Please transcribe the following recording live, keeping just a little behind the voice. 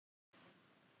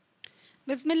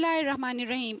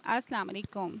Bismillahirrahmanirrahim. Assalamu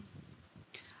alaikum.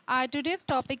 Today's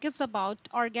topic is about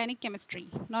organic chemistry.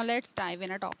 Now let's dive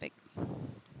in a topic.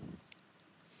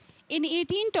 In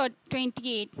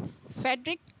 1828,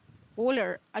 Fredrick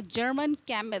wohler, a German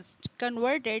chemist,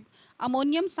 converted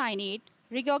ammonium cyanate,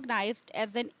 recognized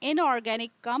as an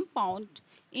inorganic compound,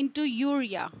 into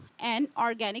urea, an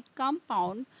organic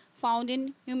compound found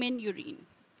in human urine.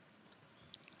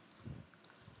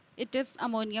 It is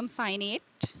ammonium cyanate.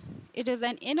 It is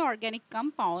an inorganic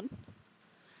compound.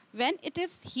 When it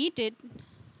is heated,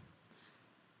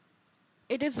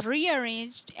 it is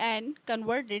rearranged and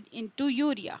converted into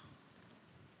urea.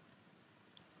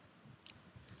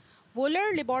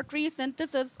 Wohler laboratory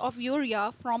synthesis of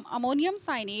urea from ammonium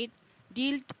cyanate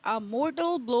dealt a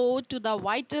mortal blow to the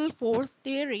vital force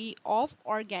theory of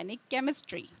organic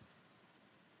chemistry.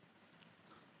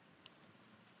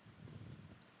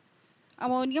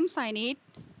 Ammonium cyanate,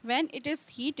 when it is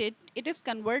heated, it is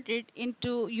converted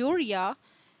into urea.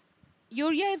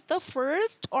 Urea is the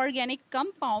first organic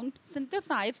compound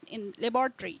synthesized in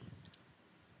laboratory.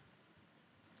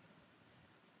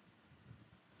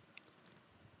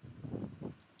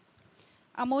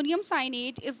 Ammonium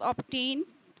cyanate is obtained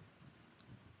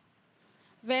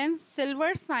when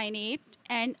silver cyanate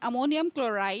and ammonium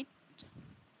chloride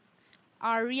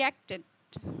are reacted.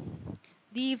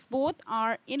 These both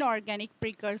are inorganic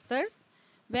precursors.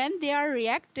 When they are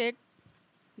reacted,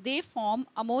 they form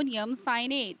ammonium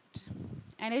cyanate,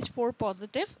 NH4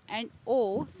 positive and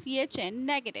OCHN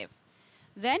negative.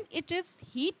 When it is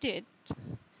heated,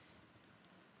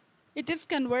 it is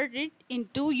converted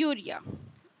into urea.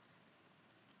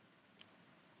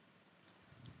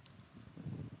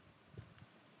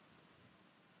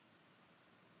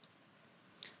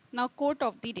 Now, quote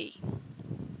of the day.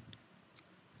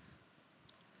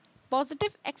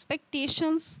 Positive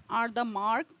expectations are the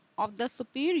mark of the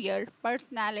superior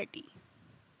personality.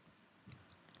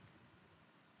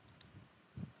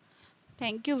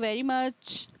 Thank you very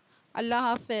much.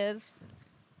 Allah Hafiz.